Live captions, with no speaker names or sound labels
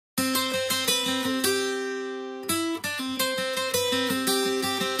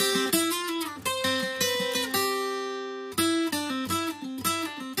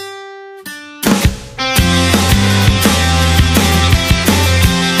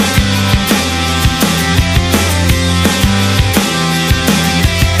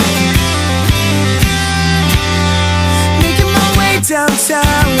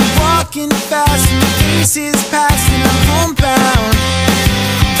faces past and I'm homebound.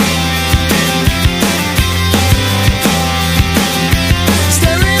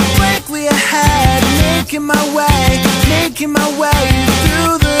 Staring blankly ahead, making my way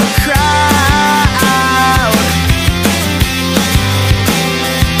through the crowd.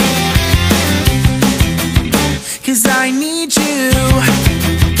 'Cause I need you,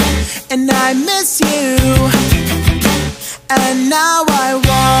 and I miss you, and now I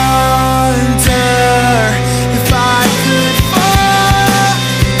wonder if I could fall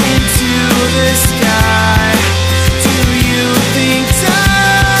into the sky. Do you think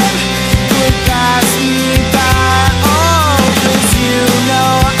time would pass me by? Oh, 'cause you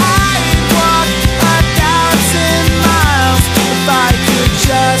know I'd walk 1,000 miles if I could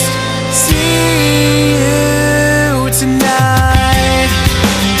just see you tonight.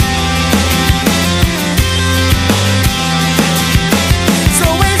 So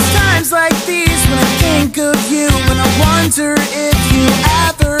it's times like these when I think of you, and I wonder if you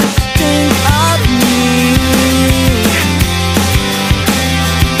ever think of me.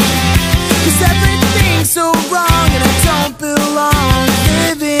 'Cause everything's so wrong and I don't belong,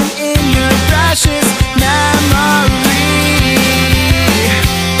 living in your precious memory.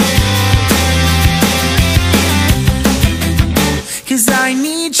 Cause I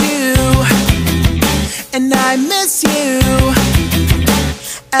need you, and I miss you,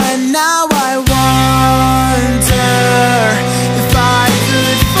 and now I wonder if I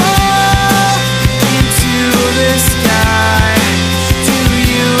could fall into the sky. Do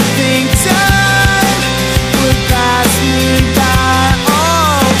you think time would pass me by?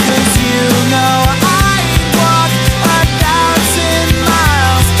 Oh, 'cause you know I'd walk 1,000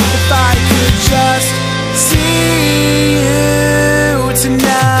 miles if I could just see you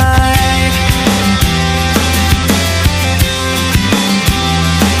tonight.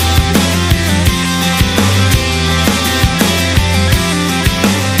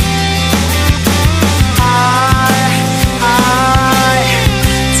 I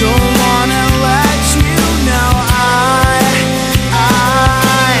don't wanna let you know I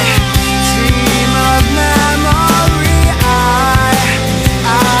dream of memory.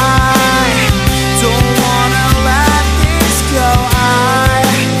 I don't wanna let this go.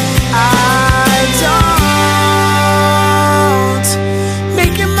 I don't.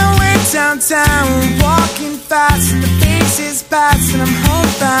 Making my way downtown, walking fast, and the faces pass, and I'm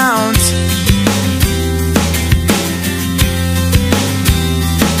homebound.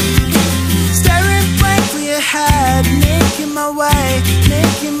 Staring blankly ahead, making my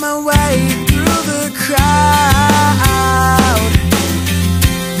way through the crowd.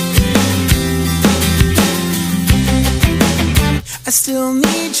 I still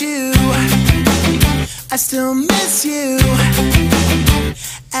need you, I still miss you,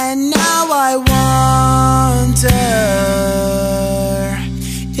 and now I wonder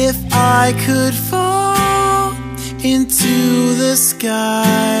if I could fall into the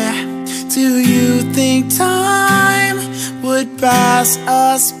sky. Do you think time would pass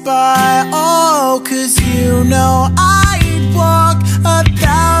us by? Oh, 'cause you know I'd walk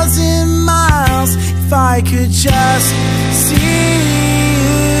 1,000 miles if I could just see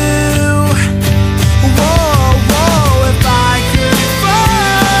you. Whoa, whoa, if I could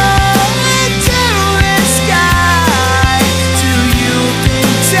fall into the sky. Do you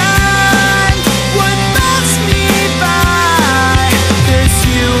think time would pass me by? 'Cause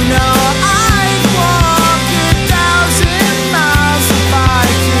you know I'd walk 1,000 miles if I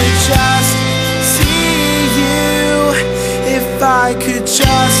could just see you. If I could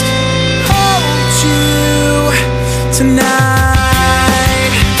just hold you tonight.